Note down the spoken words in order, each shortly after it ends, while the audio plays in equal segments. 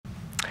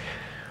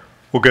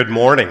Well, good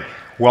morning.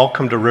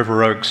 Welcome to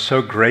River Oaks.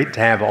 So great to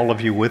have all of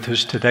you with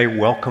us today.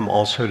 Welcome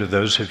also to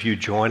those of you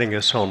joining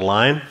us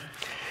online.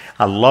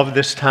 I love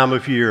this time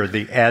of year,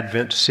 the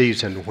Advent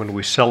season, when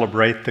we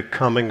celebrate the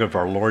coming of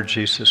our Lord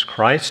Jesus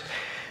Christ.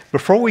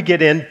 Before we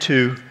get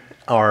into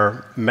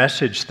our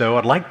message, though,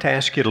 I'd like to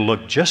ask you to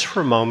look just for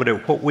a moment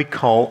at what we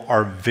call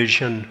our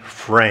vision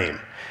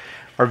frame.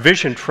 Our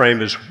vision frame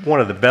is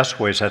one of the best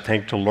ways, I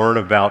think, to learn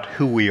about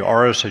who we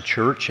are as a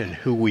church and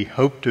who we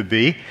hope to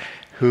be,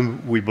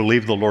 whom we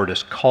believe the Lord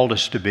has called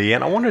us to be.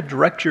 And I want to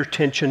direct your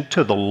attention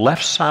to the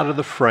left side of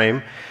the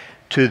frame,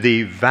 to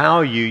the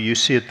value you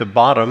see at the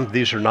bottom.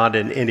 These are not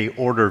in any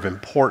order of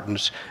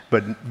importance,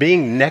 but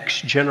being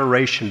next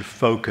generation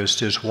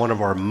focused is one of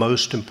our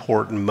most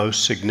important,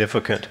 most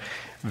significant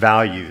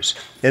values.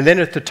 And then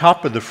at the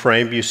top of the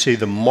frame, you see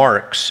the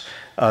marks,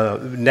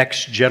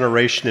 next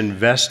generation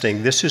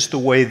investing. This is the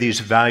way these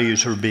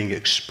values are being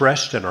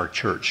expressed in our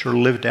church or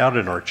lived out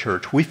in our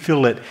church. We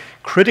feel it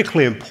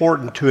critically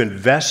important to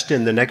invest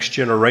in the next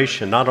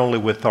generation, not only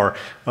with our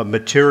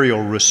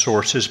material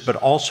resources, but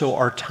also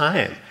our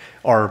time,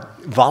 our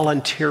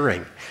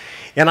volunteering.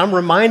 And I'm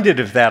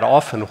reminded of that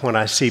often when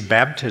I see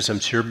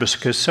baptisms here,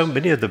 because so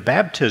many of the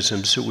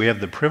baptisms that we have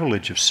the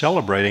privilege of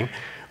celebrating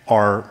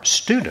are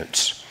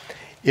students.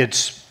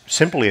 It's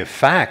simply a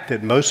fact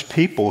that most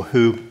people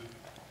who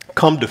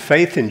come to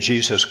faith in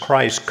Jesus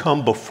Christ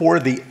come before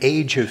the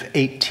age of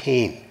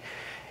 18.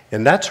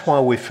 And that's why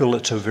we feel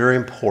it's so very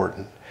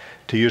important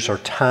to use our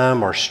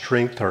time, our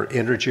strength, our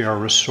energy, our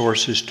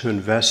resources to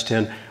invest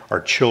in our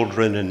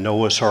children in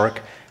Noah's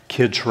Ark,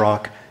 Kids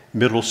Rock,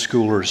 middle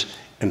schoolers,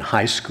 and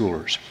high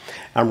schoolers.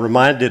 I'm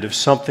reminded of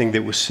something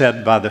that was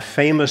said by the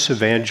famous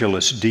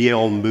evangelist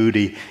D.L.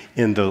 Moody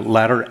in the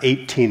latter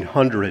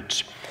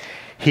 1800s.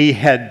 He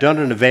had done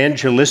an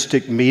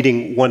evangelistic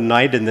meeting one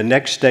night, and the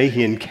next day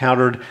he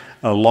encountered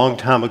a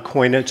longtime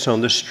acquaintance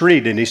on the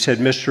street, and he said,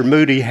 "Mr.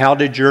 Moody, how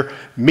did your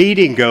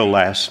meeting go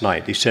last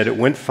night?" He said, "It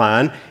went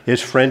fine."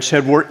 His friend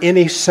said, "Were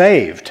any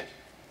saved?"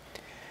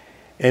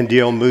 And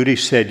D.L. Moody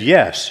said,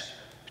 "Yes,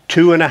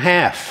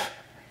 2.5."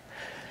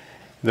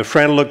 The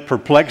friend looked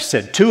perplexed,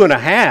 said,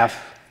 2.5?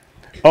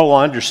 "Oh,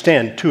 I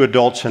understand, 2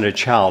 adults and a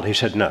child." He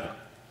said, "No,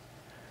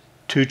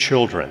 2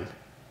 children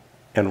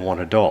and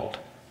 1 adult.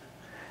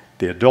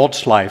 The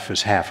adult's life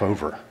is half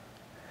over.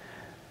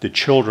 The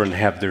children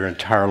have their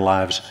entire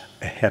lives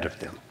ahead of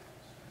them."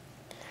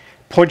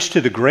 Points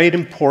to the great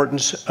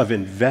importance of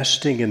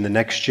investing in the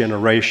next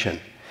generation.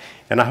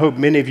 And I hope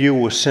many of you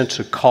will sense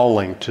a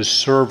calling to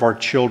serve our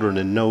children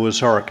in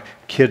Noah's Ark,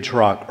 Kids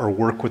Rock, or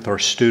work with our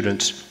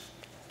students.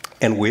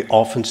 And we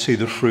often see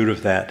the fruit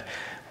of that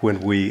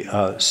when we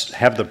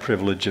have the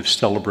privilege of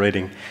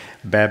celebrating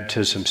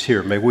baptisms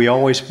here. May we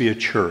always be a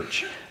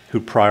church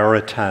who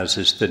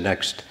prioritizes the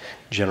next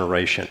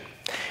generation.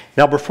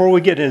 Now, before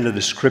we get into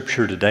the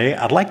scripture today,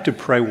 I'd like to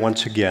pray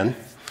once again.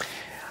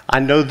 I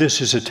know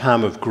this is a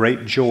time of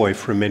great joy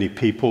for many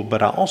people,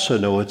 but I also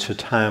know it's a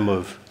time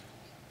of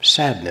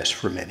sadness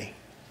for many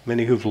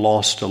who've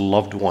lost a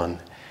loved one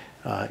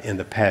in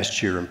the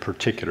past year in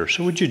particular.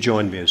 So would you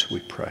join me as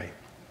we pray?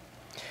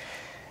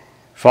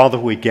 Father,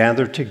 we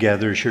gather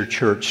together as your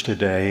church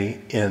today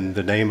in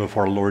the name of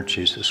our Lord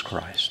Jesus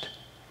Christ.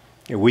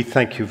 And we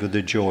thank you for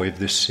the joy of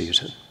this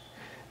season.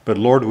 But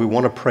Lord, we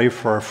want to pray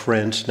for our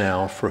friends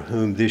now for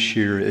whom this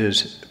year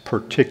is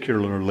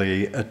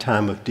particularly a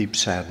time of deep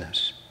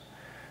sadness.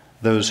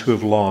 Those who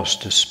have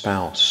lost a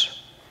spouse,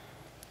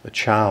 a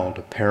child,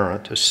 a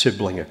parent, a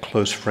sibling, a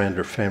close friend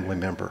or family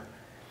member.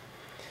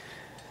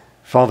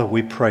 Father,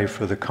 we pray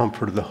for the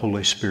comfort of the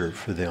Holy Spirit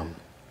for them,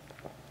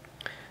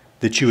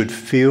 that you would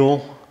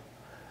fill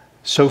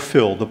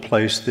the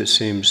place that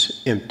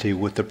seems empty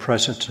with the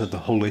presence of the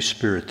Holy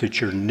Spirit,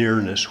 that your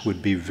nearness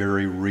would be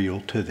very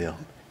real to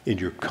them, and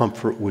your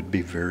comfort would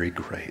be very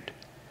great.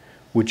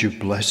 Would you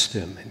bless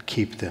them and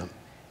keep them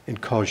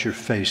and cause your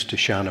face to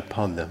shine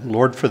upon them?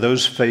 Lord, for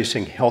those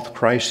facing health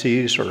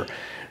crises or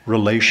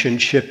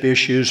relationship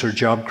issues or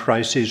job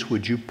crises,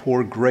 would you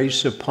pour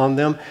grace upon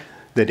them,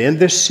 that in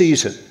this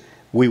season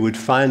we would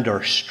find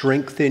our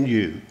strength in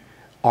you,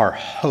 our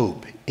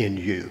hope in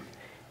you.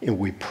 And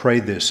we pray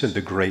this in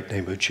the great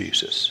name of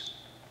Jesus.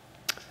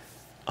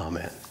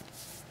 Amen.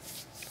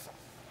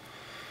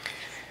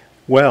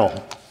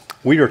 Well,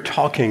 we are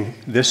talking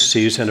this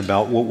season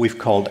about what we've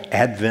called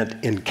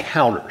Advent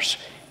encounters.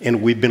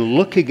 And we've been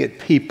looking at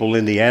people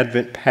in the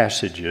Advent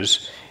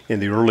passages in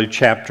the early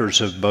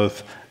chapters of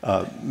both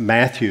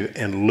Matthew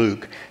and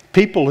Luke,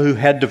 people who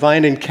had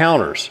divine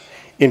encounters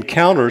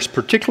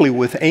particularly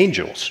with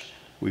angels.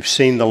 We've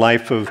seen the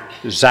life of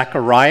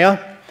Zechariah,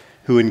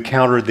 who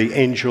encountered the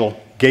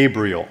angel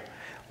Gabriel.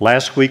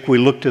 Last week we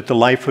looked at the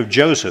life of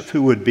Joseph,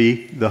 who would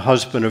be the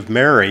husband of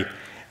Mary.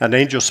 An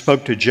angel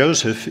spoke to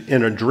Joseph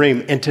in a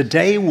dream. And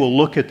today we'll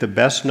look at the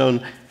best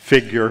known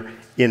figure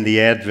in the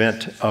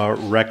Advent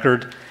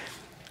record.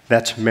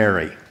 That's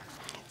Mary,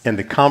 and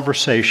the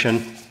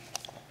conversation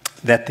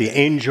that the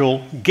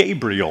angel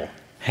Gabriel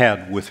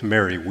had with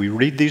Mary. We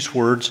read these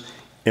words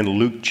in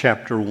Luke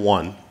chapter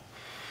 1.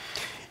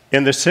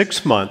 In the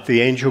 6th month,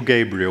 the angel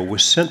Gabriel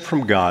was sent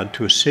from God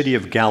to a city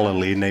of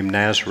Galilee named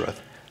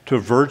Nazareth, to a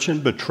virgin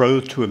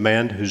betrothed to a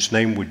man whose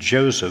name was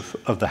Joseph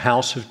of the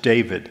house of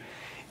David,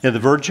 and the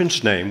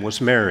virgin's name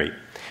was Mary.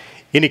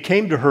 And he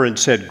came to her and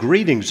said,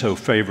 "Greetings, O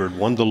favored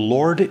one, the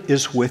Lord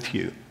is with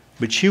you."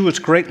 But she was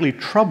greatly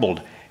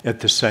troubled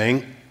at the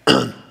saying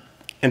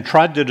and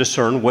tried to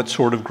discern what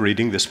sort of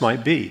greeting this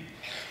might be.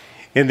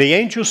 And the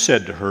angel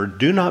said to her,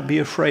 "Do not be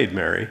afraid,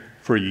 Mary,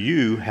 for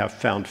you have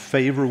found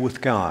favor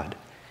with God.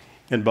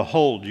 And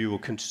behold, you will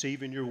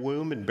conceive in your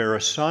womb and bear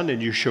a son,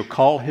 and you shall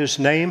call his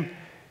name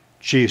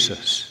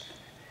Jesus.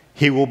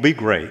 He will be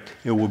great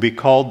and will be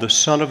called the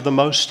Son of the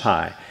Most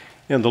High.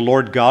 And the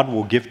Lord God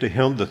will give to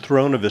him the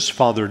throne of his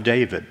father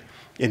David.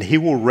 And he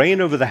will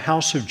reign over the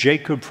house of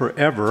Jacob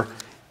forever,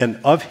 and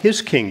of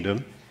his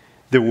kingdom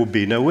there will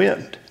be no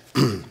end."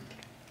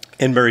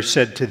 And Mary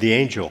said to the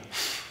angel,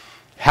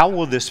 "How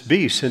will this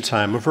be, since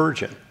I am a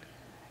virgin?"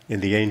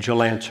 And the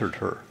angel answered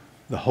her,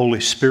 "The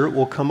Holy Spirit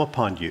will come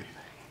upon you,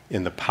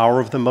 and the power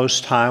of the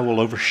Most High will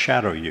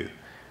overshadow you.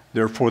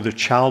 Therefore the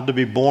child to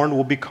be born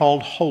will be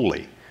called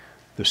Holy,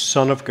 the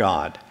Son of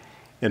God.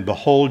 And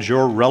behold,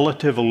 your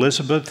relative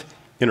Elizabeth,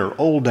 in her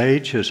old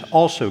age, has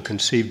also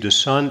conceived a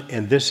son,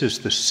 and this is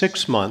the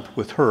 6th month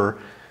with her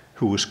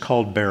who was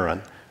called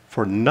barren.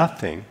 For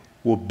nothing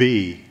will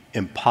be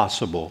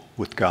impossible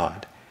with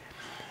God."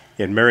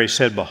 And Mary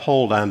said,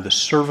 "Behold, I am the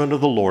servant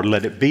of the Lord.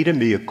 Let it be to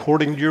me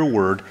according to your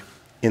word."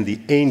 And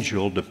the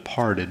angel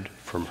departed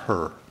from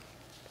her.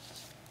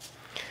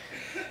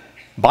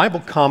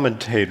 Bible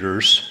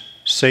commentators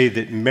say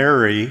that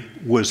Mary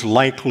was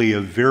likely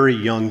a very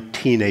young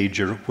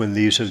teenager when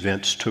these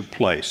events took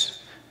place,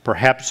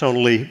 perhaps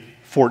only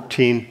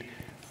 14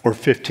 or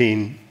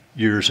 15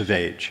 years of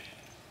age.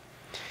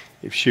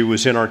 If she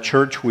was in our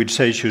church, we'd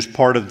say she was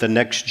part of the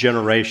next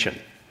generation.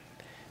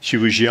 She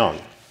was young.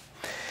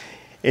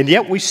 And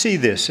yet we see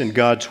this in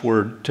God's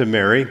word to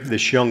Mary,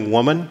 this young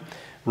woman,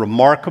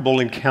 remarkable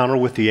encounter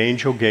with the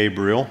angel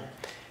Gabriel.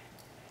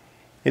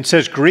 It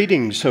says,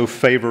 "Greetings, O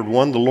favored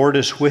one, the Lord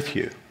is with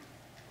you."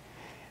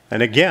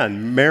 And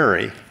again,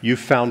 Mary, you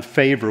found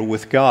favor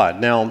with God.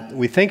 Now,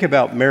 we think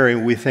about Mary,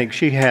 we think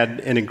she had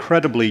an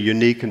incredibly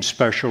unique and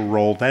special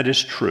role. That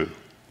is true,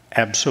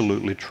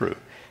 absolutely true.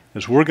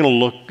 As we're going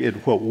to look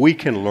at what we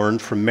can learn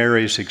from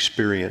Mary's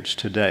experience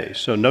today.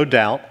 So no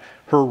doubt,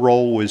 her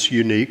role was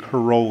unique, her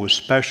role was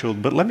special.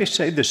 But let me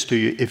say this to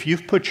you, if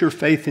you've put your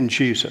faith in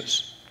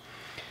Jesus,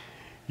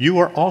 you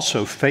are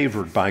also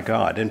favored by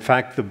God. In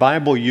fact, the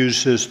Bible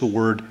uses the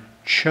word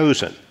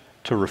chosen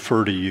to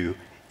refer to you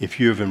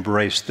if you have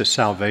embraced the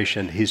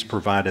salvation he's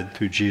provided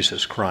through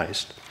Jesus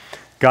Christ.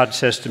 God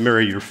says to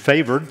Mary, "You're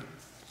favored.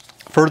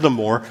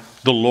 Furthermore,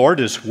 the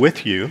Lord is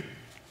with you."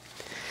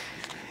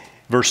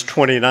 Verse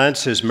 29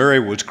 says, Mary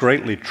was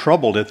greatly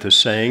troubled at the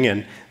saying,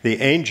 and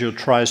the angel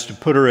tries to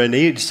put her at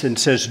ease and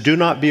says, "Do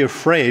not be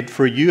afraid,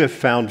 for you have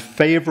found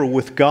favor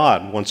with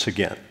God," once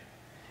again.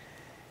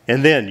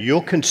 And then,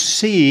 "You'll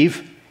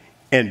conceive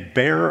and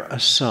bear a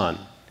son."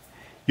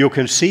 You'll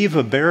conceive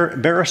and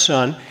bear a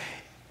son,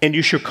 and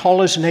you shall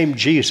call his name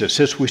Jesus.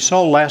 As we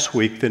saw last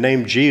week, the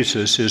name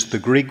Jesus is the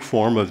Greek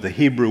form of the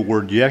Hebrew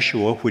word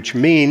Yeshua, which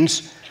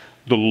means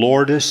the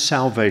Lord is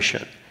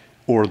salvation,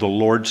 or the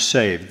Lord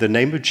saved. The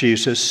name of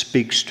Jesus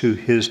speaks to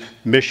his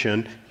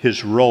mission,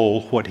 his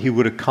role, what he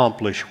would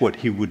accomplish, what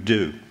he would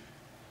do.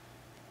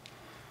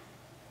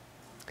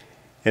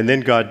 And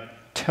then God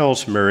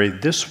tells Mary,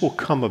 this will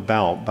come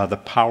about by the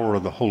power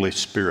of the Holy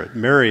Spirit.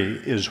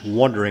 Mary is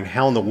wondering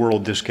how in the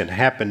world this can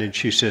happen, and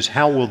she says,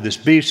 "How will this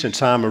be,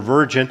 since I'm a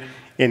virgin?"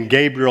 And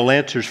Gabriel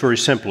answers very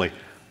simply,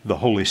 "The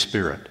Holy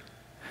Spirit.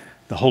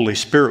 The Holy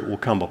Spirit will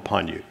come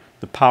upon you.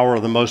 The power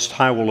of the Most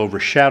High will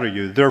overshadow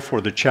you.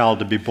 Therefore, the child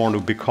to be born will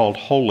be called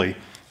Holy,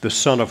 the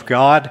Son of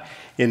God."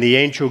 And the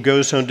angel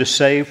goes on to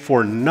say,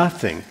 "For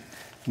nothing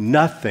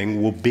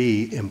will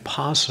be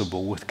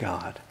impossible with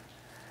God."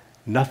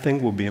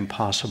 Nothing will be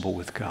impossible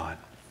with God.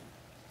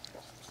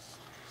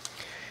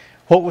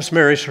 What was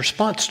Mary's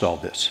response to all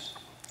this?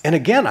 And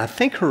again, I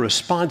think her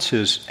response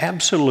is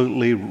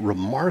absolutely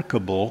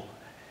remarkable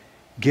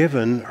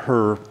given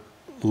her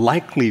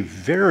likely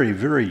very,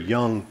 very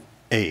young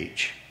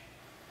age.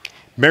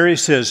 Mary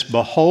says,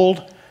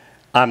 "Behold,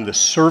 I'm the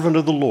servant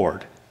of the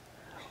Lord.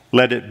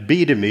 Let it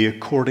be to me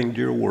according to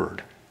your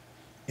word."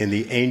 And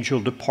the angel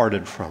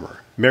departed from her.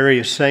 Mary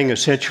is saying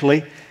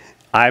essentially,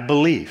 "I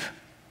believe."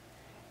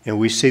 And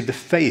we see the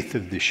faith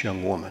of this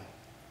young woman.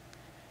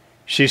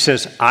 She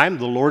says, "I'm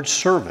the Lord's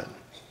servant."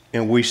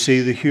 And we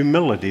see the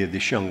humility of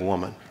this young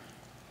woman.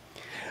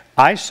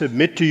 "I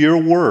submit to your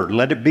word.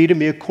 Let it be to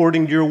me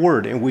according to your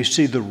word." And we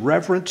see the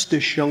reverence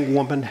this young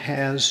woman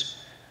has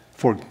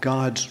for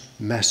God's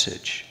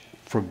message,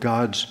 for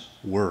God's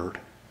word.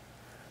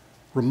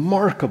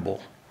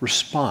 Remarkable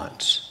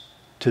response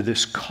to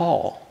this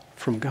call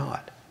from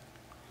God.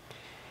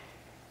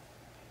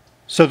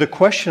 So the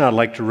question I'd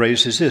like to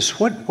raise is this: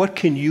 what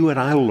can you and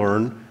I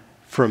learn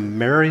from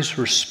Mary's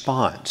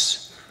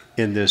response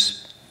in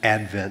this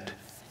Advent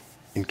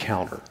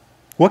encounter?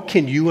 What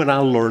can you and I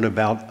learn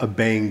about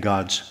obeying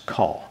God's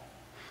call?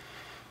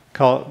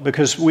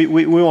 Because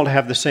we won't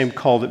have the same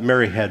call that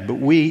Mary had, but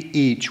we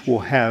each will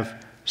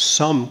have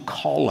some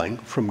calling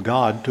from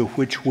God to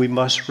which we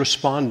must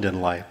respond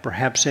in life,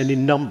 perhaps any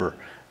number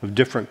of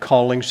different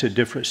callings at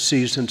different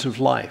seasons of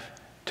life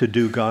to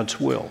do God's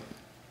will.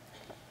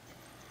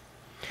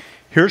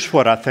 Here's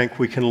what I think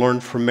we can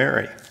learn from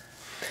Mary.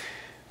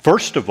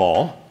 First of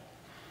all,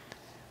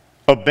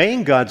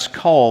 obeying God's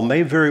call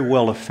may very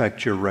well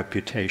affect your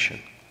reputation.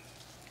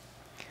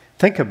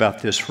 Think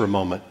about this for a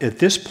moment. At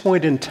this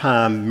point in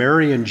time,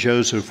 Mary and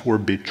Joseph were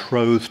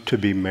betrothed to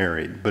be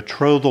married.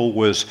 Betrothal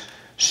was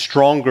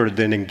stronger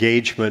than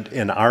engagement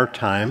in our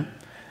time,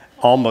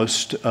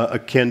 almost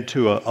akin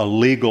to a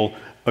legal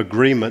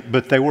agreement,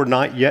 but they were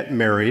not yet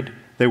married.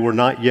 They were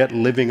not yet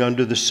living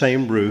under the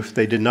same roof.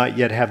 They did not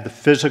yet have the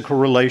physical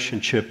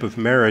relationship of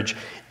marriage.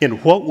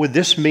 And what would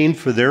this mean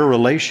for their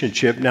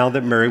relationship now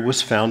that Mary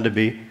was found to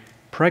be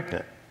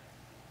pregnant?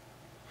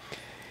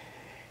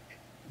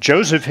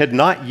 Joseph had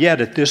not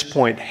yet at this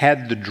point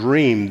had the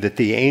dream that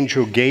the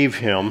angel gave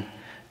him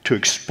to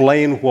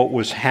explain what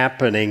was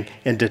happening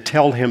and to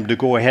tell him to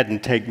go ahead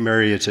and take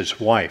Mary as his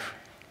wife.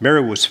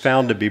 Mary was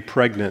found to be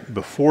pregnant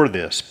before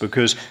this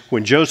because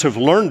when Joseph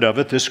learned of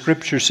it, the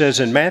scripture says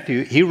in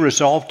Matthew, he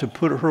resolved to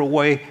put her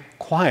away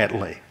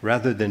quietly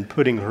rather than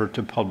putting her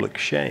to public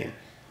shame.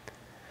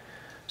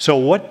 So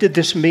what did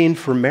this mean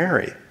for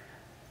Mary?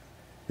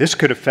 This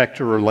could affect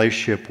her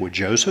relationship with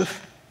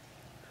Joseph.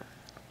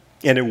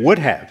 And it would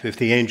have if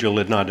the angel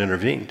had not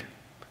intervened.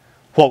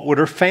 What would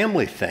her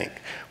family think?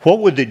 What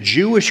would the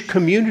Jewish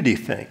community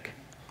think?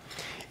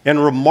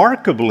 And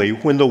remarkably,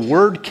 when the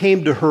word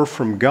came to her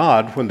from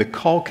God, when the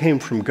call came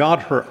from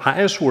God, her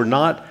eyes were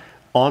not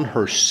on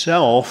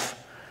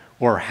herself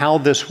or how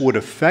this would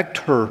affect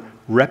her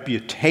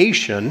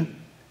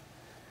reputation,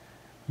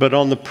 but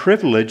on the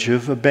privilege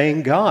of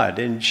obeying God.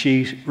 And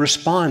she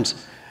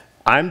responds,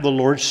 I'm the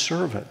Lord's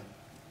servant.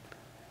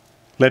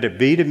 Let it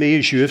be to me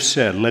as you have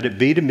said. Let it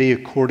be to me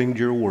according to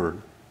your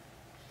word.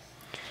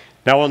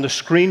 Now on the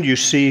screen you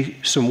see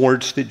some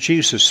words that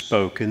Jesus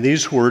spoke, and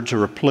these words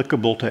are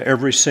applicable to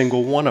every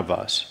single one of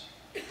us.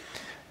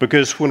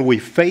 Because when we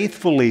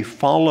faithfully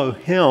follow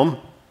him,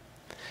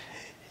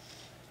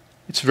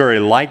 it's very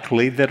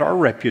likely that our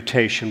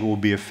reputation will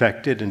be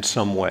affected in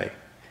some way.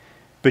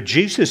 But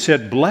Jesus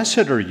said,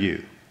 blessed are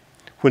you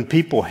when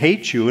people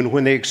hate you and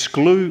when they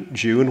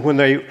exclude you and when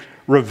they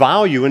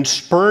revile you and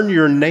spurn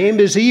your name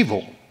as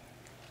evil.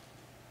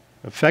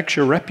 Affects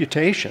your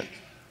reputation.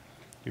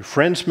 Your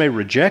friends may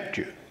reject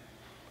you.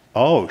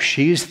 Oh,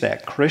 she's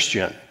that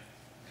Christian.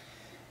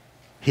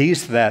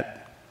 He's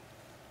that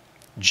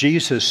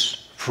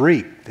Jesus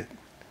freak that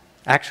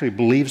actually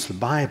believes the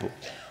Bible.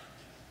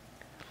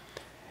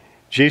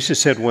 Jesus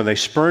said, when they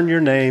spurn your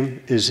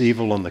name as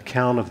evil on the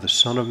count of the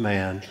Son of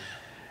Man,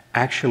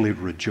 actually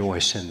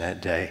rejoice in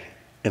that day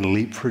and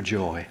leap for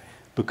joy,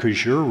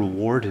 because your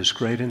reward is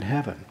great in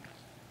heaven.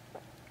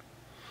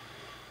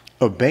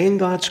 Obeying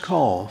God's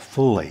call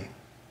fully,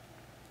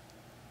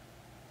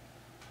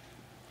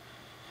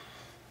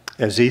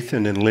 as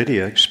Ethan and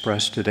Lydia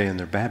expressed today in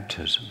their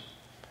baptism,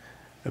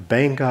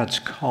 obeying God's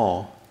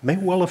call may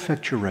well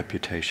affect your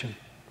reputation,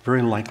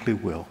 very likely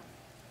will.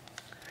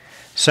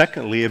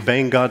 Secondly,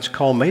 obeying God's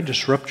call may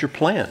disrupt your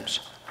plans.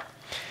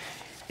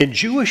 In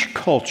Jewish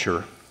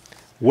culture,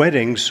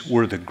 weddings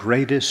were the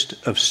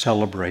greatest of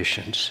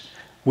celebrations.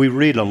 We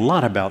read a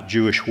lot about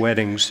Jewish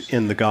weddings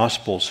in the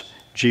Gospels.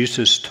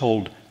 Jesus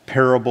told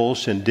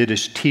parables and did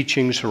his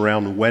teachings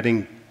around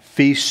wedding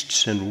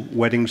feasts and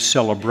wedding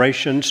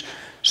celebrations.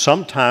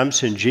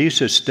 Sometimes in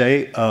Jesus'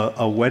 day,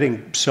 a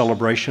wedding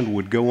celebration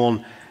would go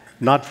on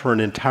not for an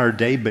entire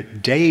day,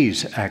 but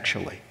days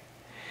actually.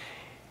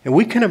 And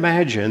we can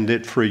imagine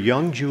that for a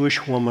young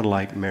Jewish woman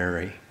like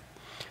Mary,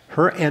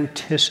 her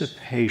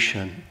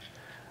anticipation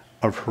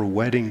of her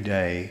wedding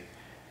day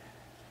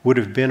would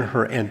have been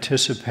her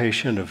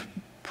anticipation of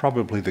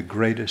probably the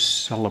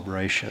greatest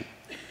celebration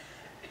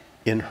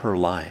in her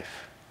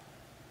life.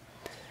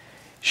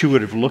 She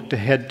would have looked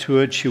ahead to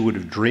it, she would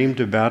have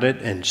dreamed about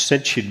it, and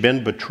since she'd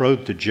been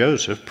betrothed to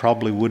Joseph,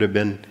 probably would have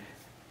been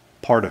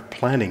part of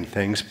planning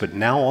things, but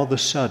now all of a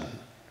sudden,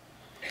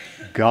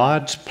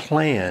 God's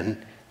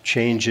plan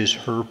changes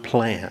her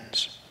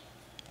plans.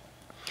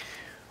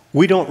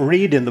 We don't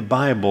read in the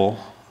Bible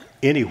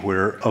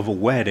anywhere of a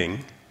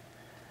wedding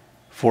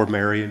for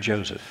Mary and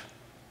Joseph.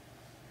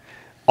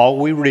 All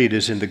we read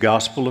is in the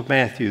Gospel of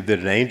Matthew that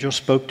an angel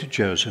spoke to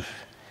Joseph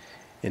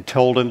and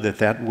told him that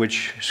that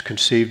which is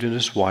conceived in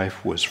his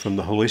wife was from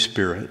the Holy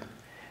Spirit,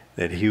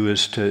 that he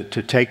was to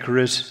take her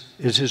as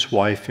his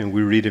wife. And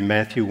we read in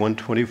Matthew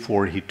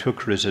 1:24, he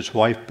took her as his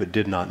wife but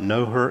did not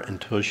know her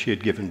until she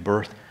had given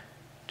birth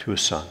to a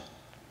son.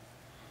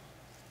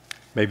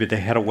 Maybe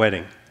they had a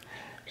wedding,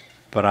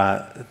 but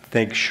I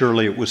think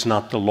surely it was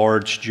not the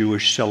large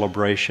Jewish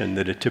celebration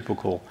that a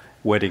typical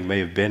wedding may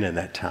have been in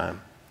that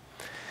time.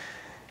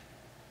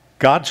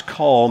 God's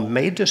call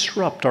may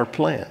disrupt our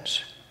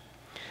plans.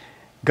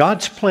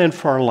 God's plan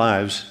for our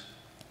lives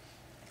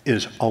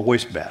is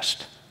always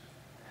best.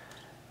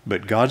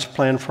 But God's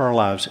plan for our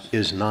lives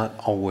is not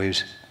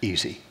always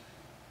easy.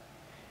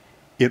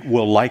 It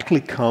will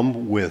likely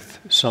come with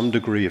some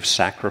degree of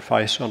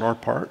sacrifice on our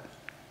part,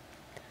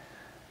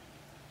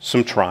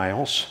 some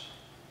trials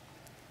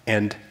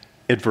and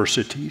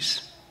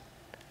adversities,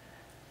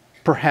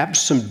 perhaps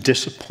some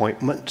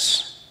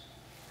disappointments.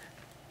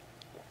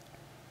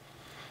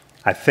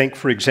 I think,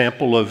 for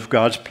example, of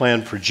God's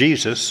plan for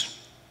Jesus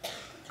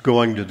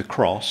going to the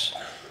cross,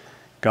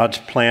 God's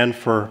plan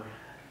for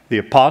the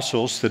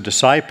apostles, the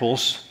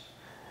disciples,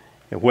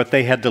 and what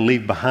they had to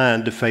leave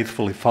behind to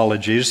faithfully follow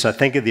Jesus. I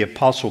think of the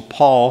Apostle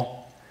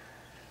Paul,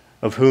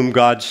 of whom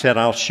God said,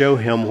 I'll show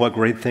him what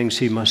great things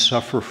he must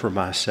suffer for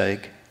my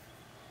sake.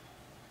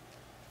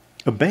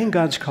 Obeying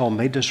God's call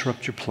may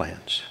disrupt your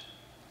plans,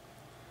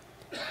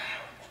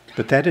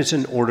 but that is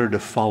in order to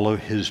follow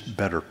his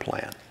better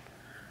plan.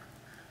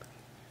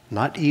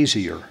 Not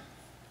easier,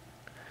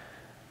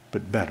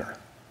 but better.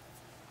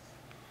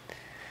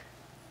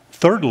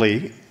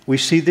 Thirdly, we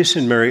see this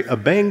in Mary.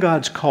 Obeying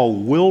God's call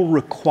will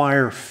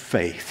require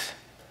faith.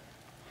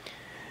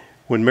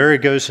 When Mary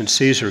goes and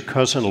sees her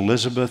cousin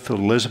Elizabeth,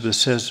 Elizabeth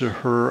says to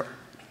her,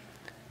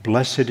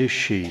 "Blessed is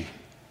she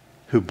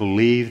who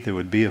believed there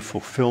would be a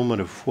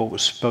fulfillment of what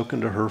was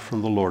spoken to her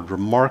from the Lord."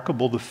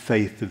 Remarkable the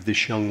faith of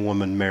this young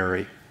woman,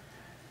 Mary.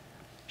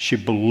 She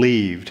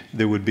believed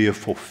there would be a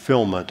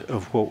fulfillment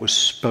of what was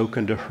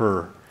spoken to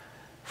her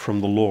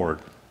from the Lord.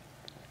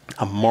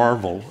 I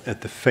marvel at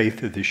the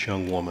faith of this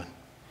young woman.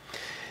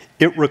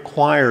 It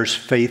requires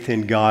faith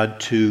in God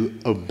to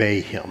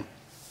obey him.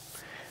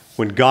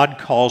 When God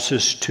calls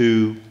us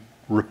to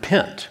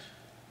repent,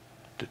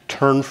 to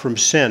turn from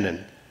sin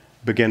and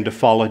begin to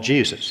follow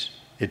Jesus,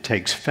 it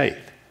takes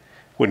faith.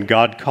 When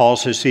God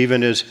calls us,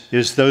 even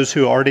as those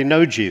who already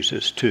know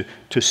Jesus,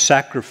 to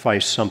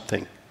sacrifice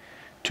something,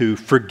 to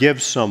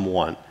forgive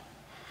someone,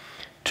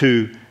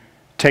 to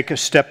take a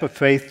step of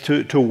faith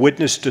to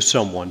witness to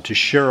someone, to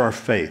share our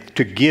faith,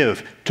 to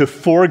give, to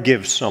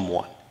forgive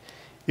someone,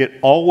 it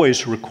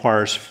always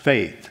requires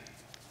faith,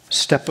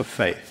 step of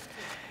faith.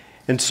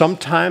 And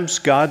sometimes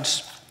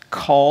God's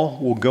call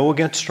will go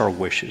against our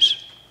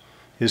wishes.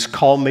 His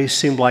call may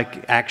seem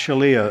like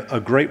actually a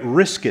great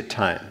risk at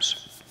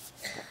times.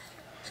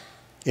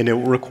 And it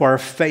will require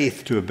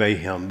faith to obey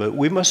him. But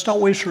we must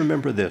always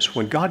remember this.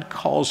 When God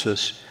calls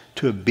us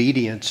to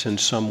obedience in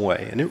some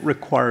way, and it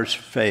requires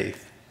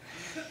faith,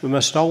 we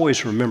must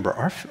always remember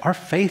our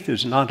faith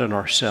is not in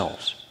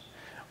ourselves.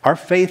 Our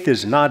faith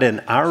is not in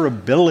our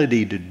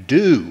ability to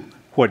do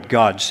what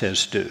God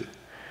says do.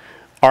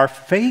 Our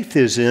faith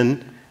is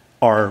in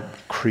our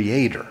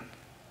Creator,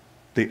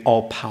 the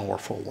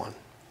all-powerful one,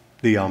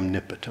 the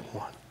omnipotent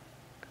one.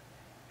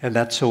 And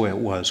that's the way it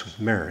was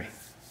with Mary.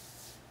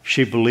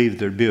 She believed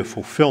there'd be a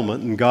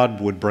fulfillment, and God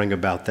would bring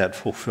about that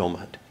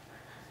fulfillment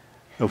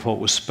of what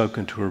was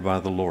spoken to her by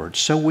the Lord.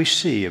 So we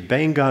see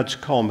obeying God's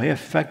call may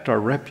affect our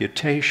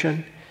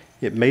reputation.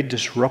 It may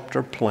disrupt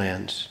our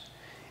plans.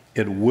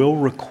 It will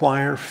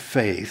require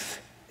faith.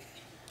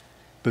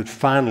 But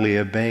finally,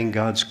 obeying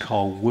God's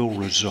call will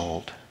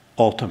result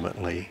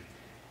ultimately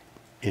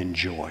in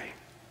joy.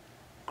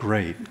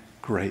 Great,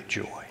 great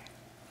joy.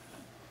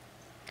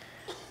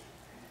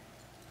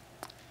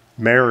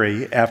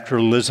 Mary, after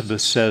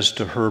Elizabeth says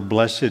to her,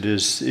 "Blessed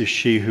is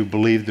she who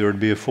believed there would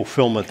be a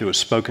fulfillment that was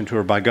spoken to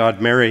her by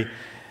God," Mary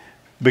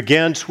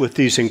begins with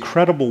these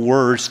incredible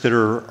words that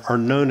are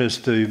known as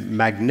the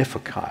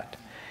Magnificat.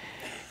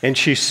 And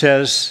she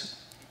says,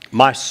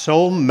 "My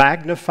soul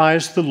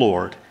magnifies the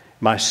Lord.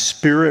 My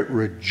spirit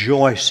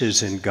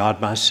rejoices in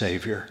God my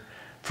Savior.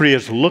 For he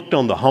has looked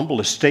on the humble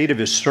estate of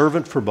his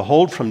servant. For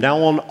behold, from now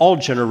on all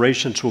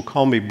generations will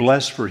call me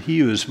blessed. For he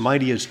who is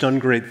mighty has done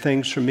great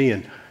things for me,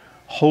 and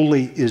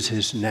holy is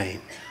his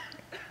name."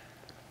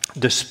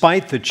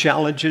 Despite the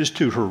challenges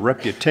to her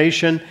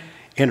reputation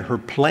and her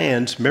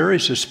plans,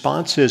 Mary's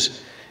response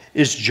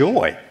is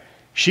joy.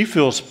 She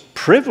feels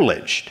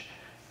privileged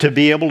to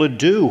be able to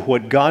do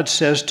what God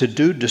says to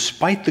do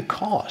despite the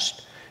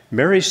cost.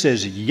 Mary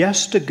says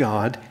yes to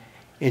God,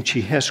 and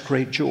she has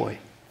great joy.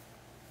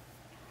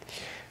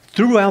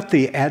 Throughout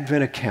the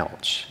Advent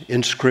accounts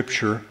in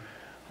Scripture,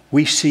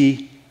 we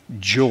see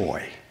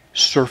joy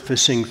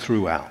surfacing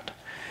throughout.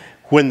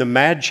 When the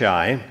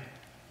Magi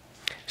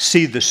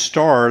see the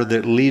star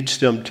that leads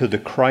them to the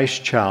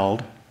Christ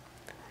child,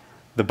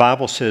 the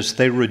Bible says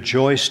they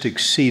rejoiced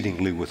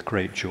exceedingly with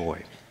great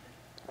joy.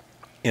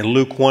 In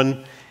Luke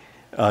 1,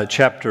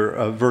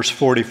 verse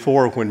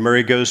 44, when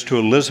Mary goes to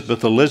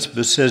Elizabeth,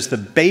 Elizabeth says, "The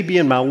baby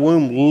in my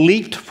womb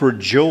leaped for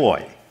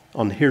joy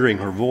on hearing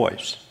her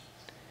voice."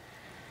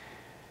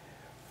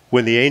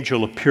 When the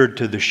angel appeared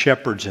to the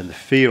shepherds in the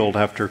field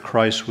after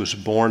Christ was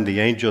born, the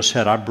angel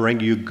said, "I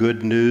bring you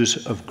good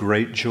news of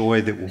great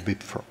joy that will be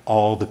for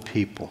all the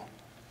people."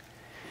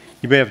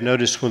 You may have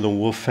noticed when the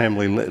Wolf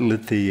family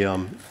lit the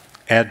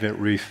Advent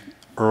wreath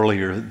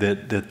earlier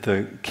that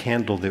the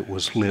candle that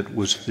was lit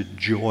was the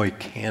joy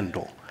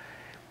candle.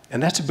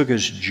 And that's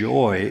because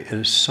joy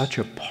is such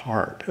a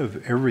part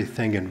of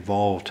everything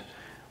involved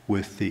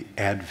with the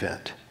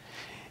Advent.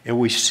 And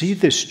we see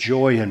this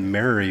joy in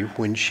Mary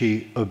when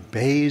she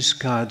obeys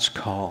God's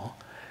call.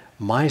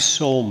 My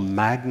soul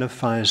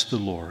magnifies the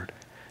Lord.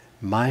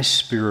 My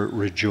spirit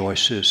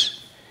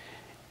rejoices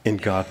in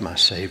God my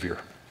Savior.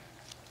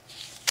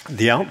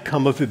 The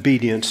outcome of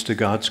obedience to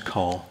God's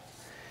call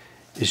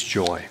is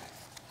joy.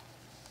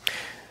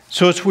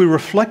 So as we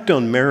reflect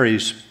on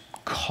Mary's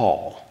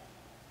call,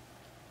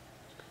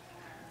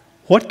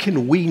 what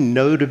can we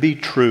know to be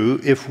true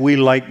if we,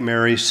 like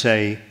Mary,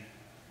 say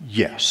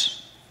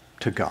yes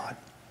to God?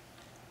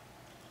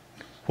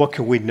 What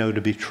can we know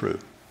to be true?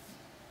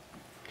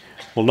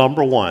 Well,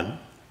 number one,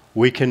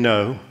 we can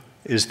know,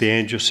 as the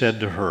angel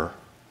said to her,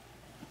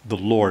 the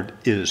Lord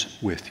is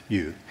with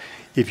you.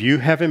 If you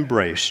have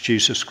embraced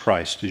Jesus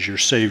Christ as your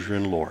Savior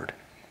and Lord,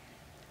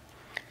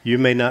 you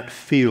may not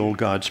feel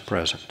God's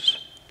presence,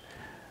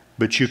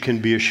 but you can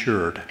be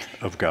assured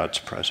of God's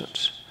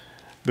presence,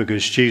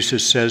 because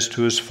Jesus says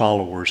to his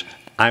followers,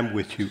 I'm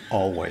with you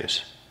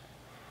always.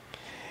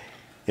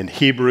 In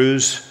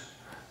Hebrews,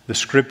 the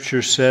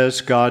scripture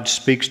says, God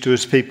speaks to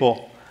his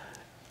people,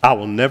 I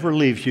will never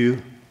leave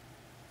you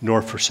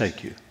nor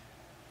forsake you.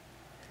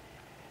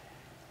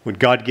 When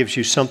God gives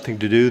you something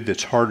to do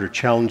that's hard or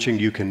challenging,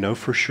 you can know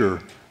for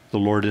sure the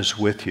Lord is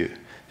with you.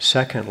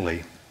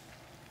 Secondly,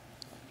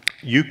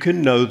 you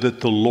can know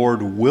that the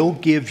Lord will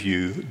give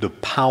you the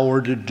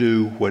power to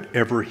do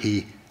whatever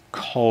he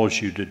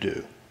calls you to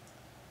do.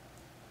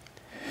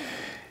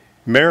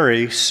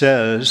 Mary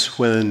says,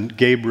 when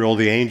Gabriel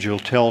the angel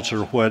tells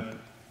her what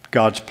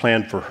God's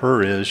plan for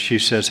her is, she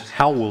says,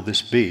 how will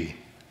this be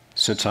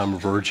since I'm a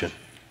virgin?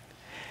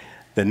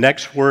 The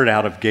next word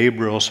out of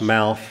Gabriel's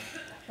mouth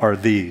are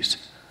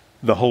these: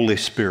 the Holy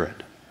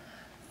Spirit.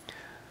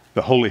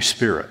 The Holy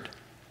Spirit.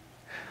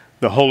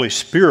 The Holy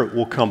Spirit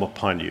will come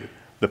upon you.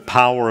 The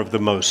power of the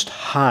Most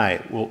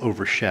High will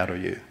overshadow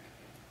you.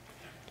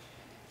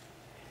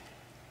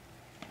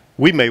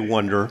 We may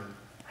wonder,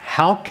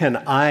 how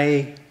can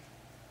I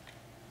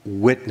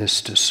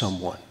witness to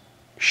someone,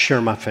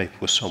 share my faith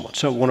with someone?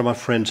 So one of my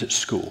friends at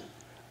school,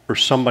 or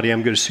somebody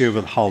I'm going to see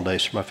over the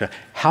holidays for my family.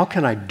 How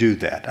can I do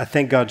that? I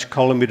think God's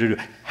calling me to do it.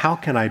 How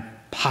can I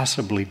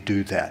possibly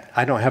do that?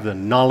 I don't have the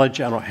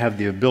knowledge. I don't have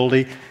the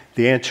ability.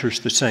 The answer is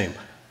the same: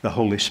 the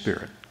Holy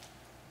Spirit.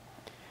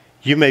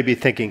 You may be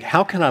thinking,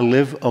 how can I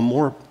live a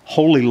more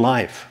holy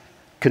life?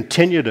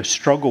 Continue to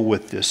struggle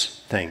with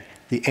this thing.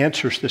 The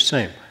answer is the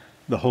same: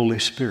 the Holy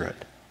Spirit.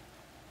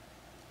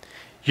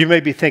 You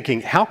may be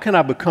thinking, how can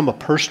I become a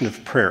person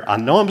of prayer? I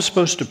know I'm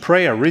supposed to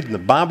pray. I read in the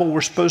Bible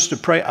we're supposed to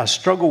pray. I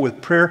struggle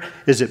with prayer.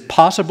 Is it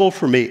possible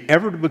for me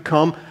ever to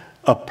become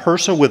a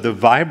person with a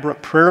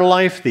vibrant prayer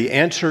life? The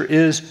answer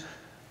is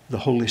the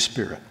Holy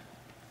Spirit.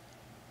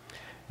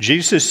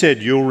 Jesus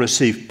said, you'll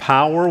receive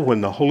power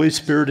when the Holy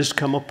Spirit has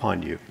come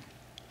upon you,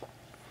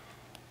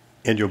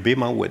 and you'll be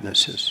my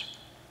witnesses.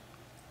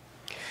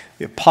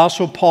 The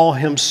Apostle Paul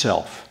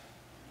himself,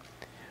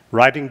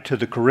 writing to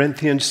the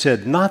Corinthians,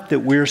 said, not that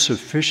we're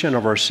sufficient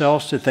of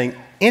ourselves to think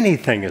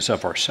anything is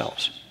of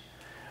ourselves.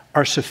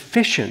 Our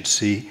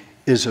sufficiency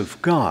is of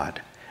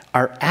God.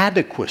 Our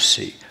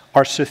adequacy,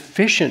 our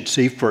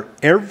sufficiency for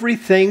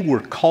everything we're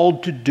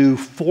called to do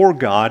for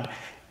God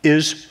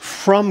is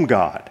from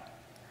God.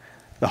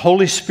 The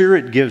Holy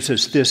Spirit gives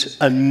us this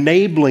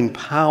enabling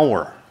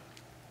power.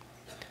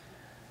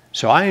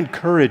 So I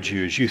encourage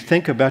you, as you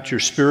think about your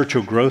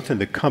spiritual growth in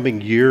the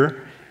coming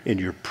year, in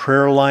your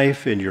prayer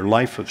life, in your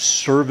life of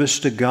service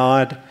to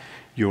God,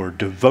 your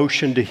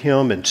devotion to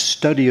him and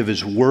study of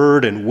his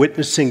word and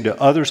witnessing to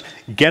others,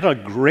 get a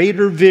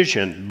greater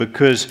vision,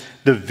 because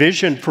the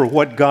vision for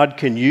what God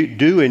can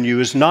do in you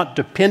is not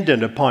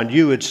dependent upon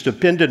you. It's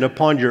dependent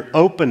upon your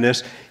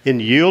openness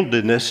and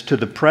yieldedness to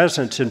the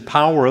presence and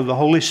power of the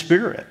Holy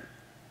Spirit.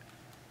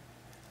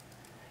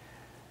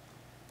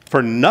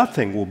 For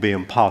nothing will be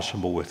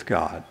impossible with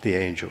God, the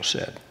angel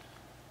said.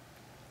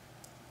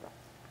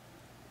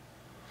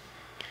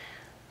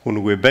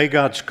 When we obey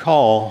God's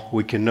call,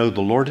 we can know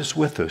the Lord is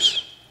with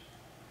us.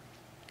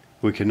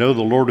 We can know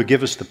the Lord will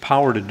give us the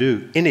power to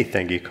do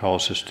anything he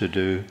calls us to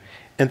do.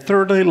 And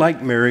thirdly,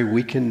 like Mary,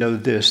 we can know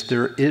this: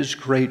 there is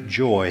great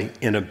joy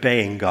in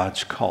obeying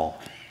God's call.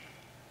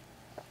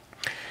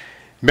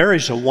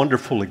 Mary's a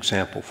wonderful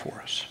example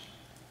for us.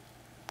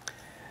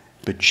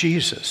 But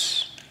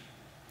Jesus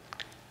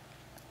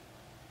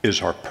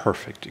is our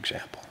perfect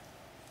example.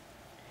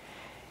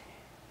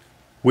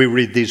 We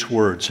read these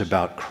words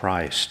about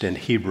Christ in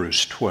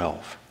Hebrews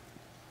 12.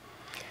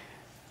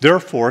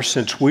 Therefore,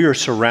 since we are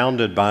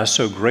surrounded by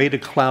so great a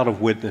cloud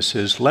of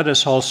witnesses, let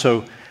us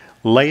also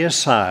lay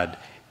aside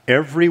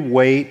every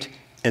weight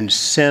and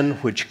sin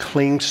which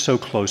clings so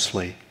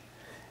closely,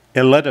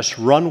 and let us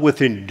run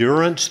with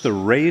endurance the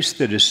race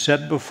that is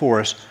set before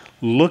us,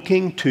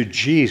 looking to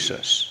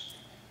Jesus,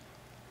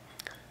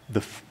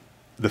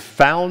 the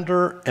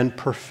founder and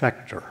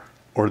perfecter,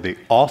 or the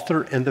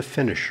author and the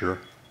finisher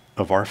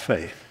of our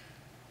faith.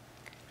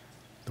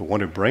 The one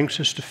who brings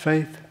us to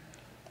faith,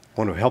 the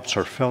one who helps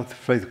our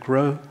faith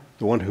grow,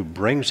 the one who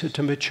brings it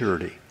to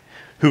maturity,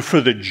 who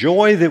for the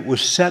joy that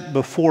was set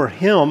before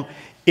him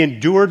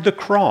endured the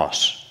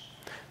cross,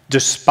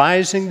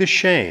 despising the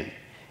shame,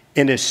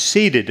 and is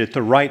seated at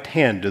the right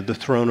hand of the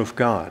throne of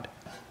God.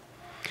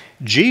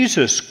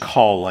 Jesus'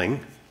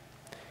 calling,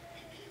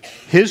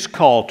 his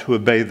call to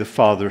obey the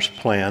Father's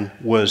plan,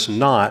 was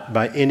not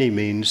by any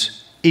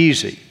means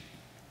easy.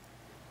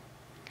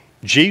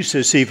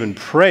 Jesus even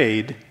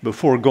prayed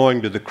before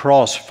going to the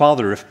cross,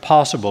 "Father, if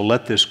possible,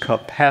 let this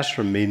cup pass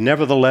from me.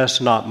 Nevertheless,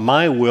 not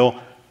my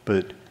will,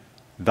 but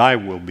thy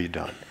will be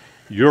done.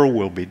 Your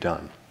will be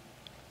done."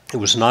 It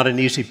was not an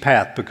easy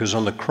path, because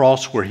on the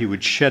cross where he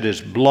would shed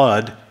his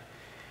blood,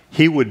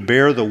 he would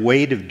bear the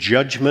weight of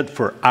judgment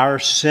for our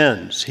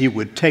sins. He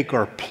would take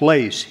our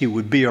place. He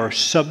would be our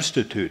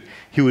substitute.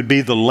 He would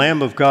be the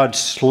Lamb of God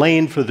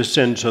slain for the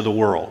sins of the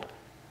world.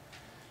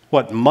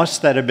 What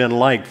must that have been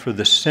like for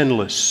the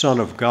sinless Son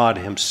of God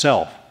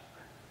himself?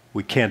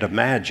 We can't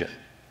imagine.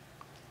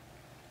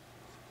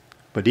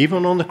 But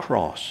even on the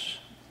cross,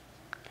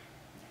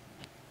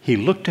 he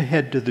looked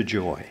ahead to the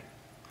joy.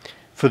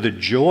 For the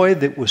joy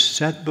that was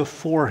set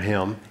before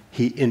him,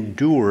 he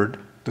endured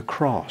the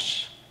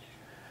cross.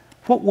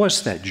 What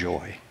was that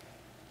joy?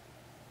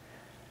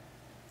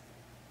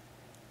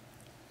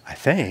 I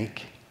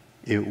think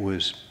it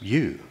was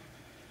you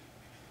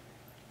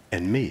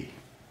and me,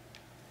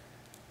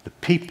 the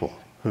people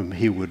whom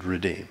he would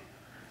redeem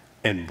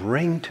and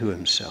bring to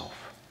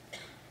himself,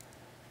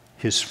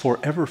 his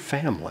forever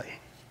family.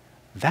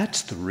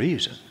 That's the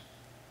reason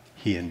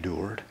he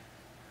endured.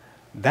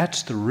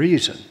 That's the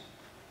reason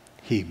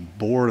he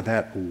bore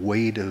that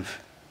weight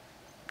of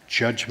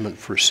judgment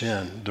for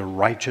sin, the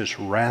righteous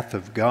wrath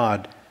of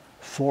God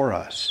for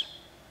us,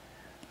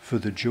 for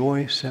the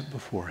joy set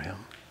before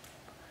him.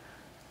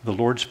 The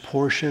Lord's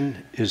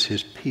portion is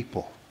his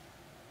people.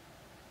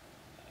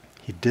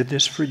 He did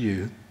this for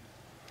you.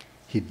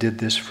 He did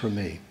this for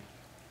me.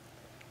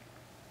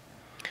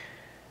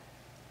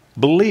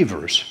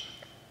 Believers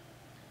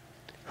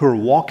who are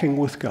walking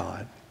with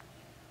God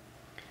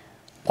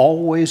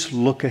always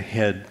look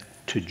ahead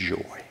to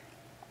joy.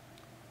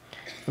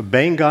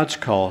 Obeying God's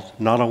call,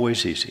 not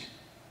always easy,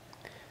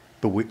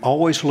 but we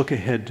always look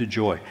ahead to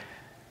joy.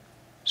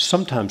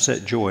 Sometimes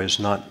that joy is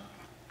not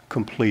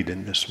complete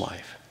in this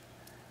life,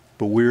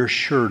 but we're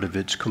assured of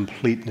its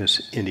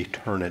completeness in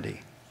eternity.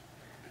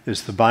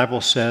 As the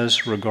Bible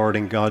says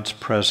regarding God's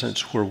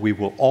presence, where we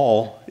will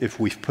all, if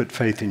we've put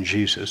faith in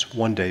Jesus,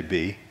 one day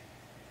be,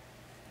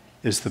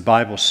 as the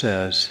Bible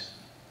says,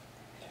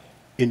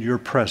 in your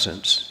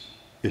presence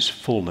is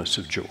fullness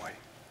of joy.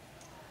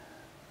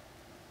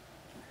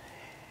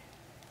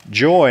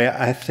 Joy,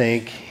 I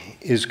think,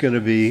 is going to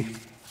be,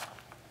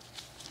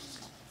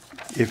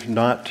 if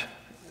not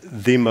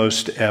the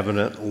most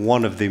evident,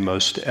 one of the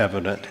most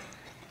evident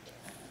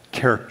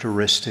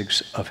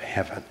characteristics of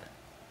heaven,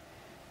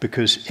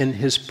 because in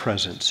his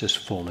presence is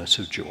fullness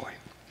of joy.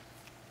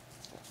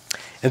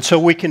 And so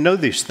we can know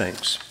these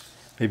things.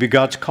 Maybe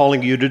God's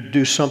calling you to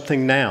do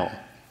something now.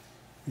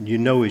 You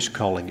know he's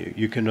calling you.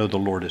 You can know the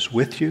Lord is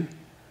with you.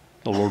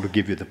 The Lord will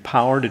give you the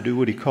power to do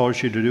what he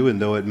calls you to do,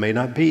 and though it may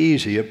not be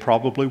easy, it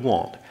probably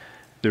won't.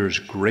 There is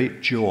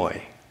great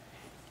joy,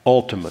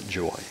 ultimate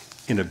joy,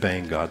 in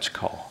obeying God's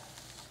call.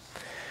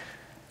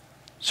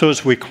 So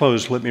as we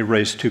close, let me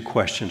raise two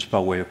questions by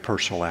way of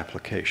personal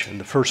application.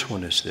 The first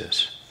one is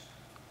this: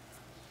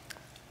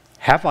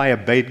 have I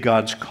obeyed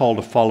God's call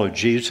to follow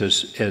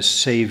Jesus as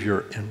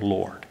Savior and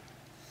Lord?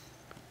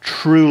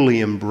 Truly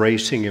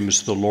embracing him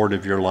as the Lord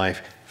of your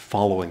life,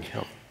 following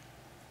him.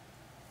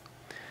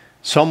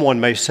 Someone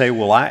may say,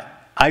 well,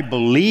 I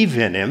believe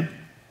in him,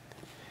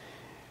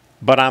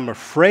 but I'm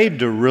afraid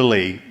to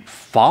really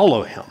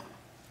follow him.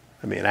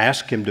 I mean,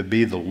 ask him to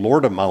be the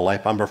Lord of my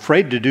life. I'm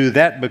afraid to do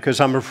that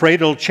because I'm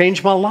afraid it'll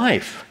change my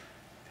life.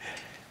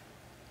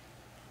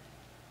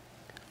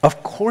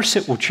 Of course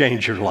it will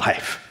change your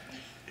life.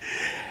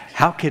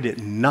 How could it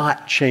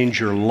not change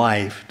your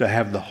life to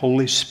have the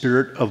Holy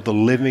Spirit of the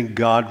living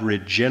God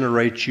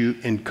regenerate you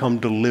and come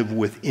to live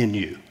within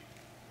you?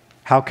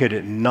 How could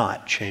it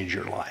not change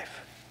your life?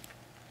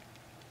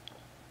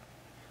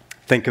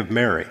 Think of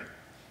Mary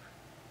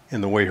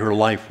and the way her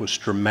life was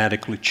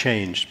dramatically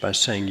changed by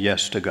saying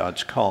yes to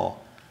God's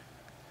call.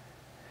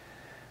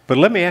 But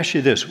let me ask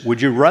you this: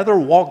 would you rather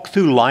walk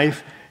through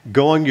life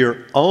going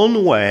your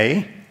own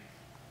way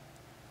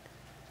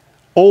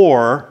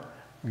or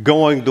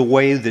going the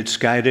way that's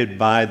guided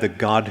by the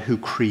God who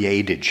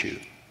created you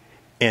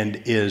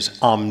and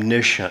is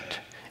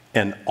omniscient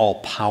and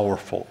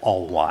all-powerful,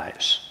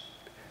 all-wise?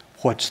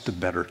 What's the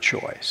better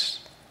choice?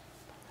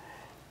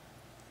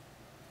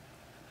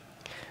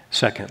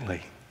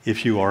 Secondly,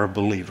 if you are a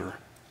believer,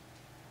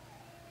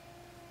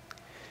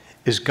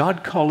 is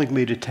God calling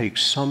me to take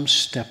some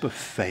step of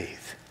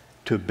faith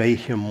to obey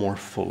him more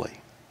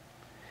fully?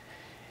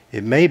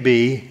 It may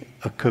be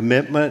a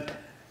commitment,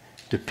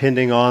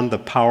 depending on the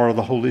power of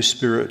the Holy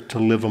Spirit, to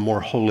live a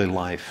more holy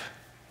life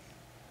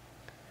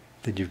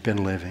than you've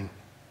been living.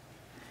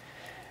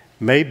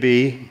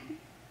 Maybe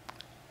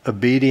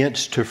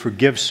obedience to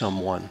forgive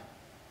someone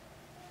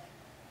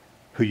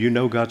who you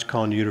know God's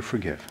calling you to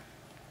forgive.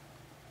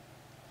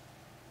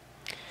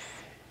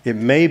 It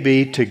may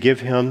be to give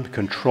him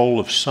control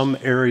of some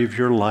area of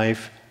your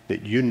life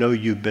that you know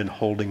you've been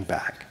holding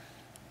back.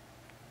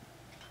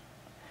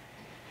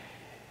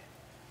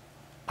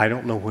 I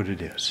don't know what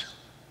it is,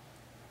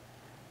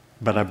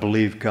 but I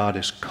believe God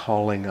is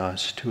calling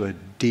us to a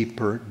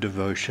deeper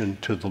devotion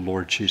to the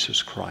Lord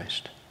Jesus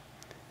Christ,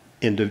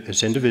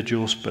 as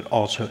individuals, but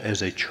also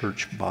as a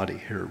church body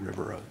here at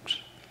River Oaks.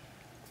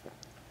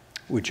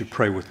 Would you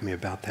pray with me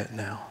about that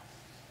now?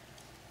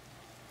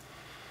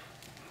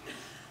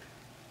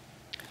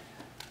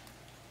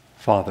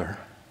 Father,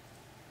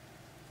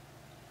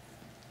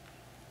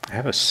 I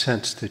have a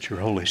sense that your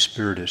Holy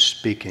Spirit is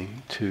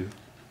speaking to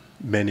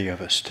many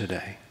of us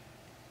today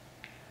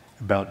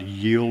about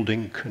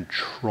yielding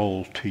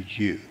control to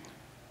you.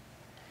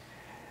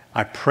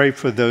 I pray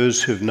for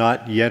those who have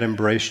not yet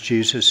embraced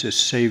Jesus as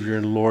Savior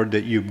and Lord,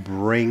 that you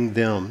bring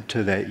them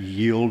to that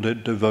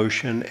yielded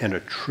devotion and a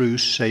true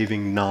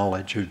saving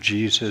knowledge of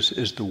Jesus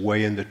as the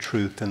way and the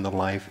truth and the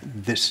life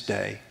this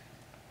day.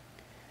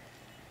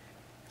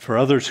 For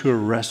others who are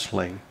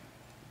wrestling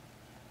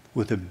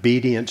with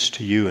obedience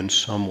to you in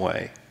some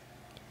way,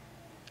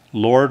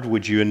 Lord,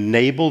 would you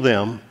enable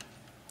them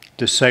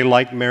to say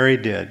like Mary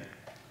did,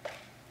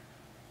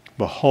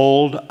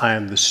 "Behold, I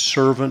am the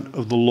servant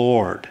of the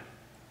Lord.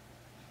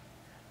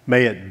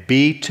 May it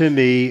be to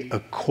me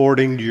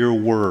according to your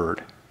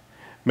word.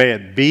 May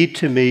it be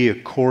to me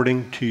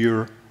according to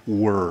your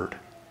word."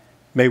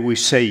 May we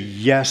say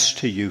yes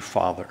to you,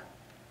 Father.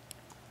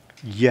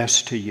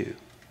 Yes to you.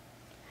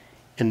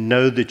 And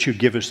know that you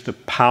give us the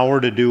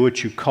power to do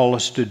what you call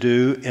us to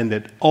do, and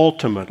that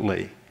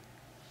ultimately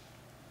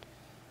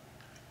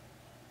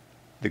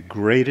the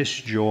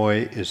greatest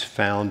joy is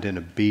found in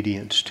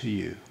obedience to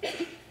you.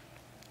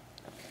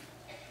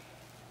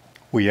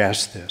 We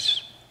ask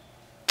this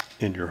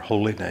in your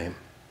holy name.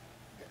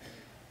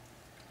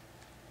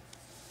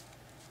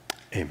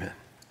 Amen.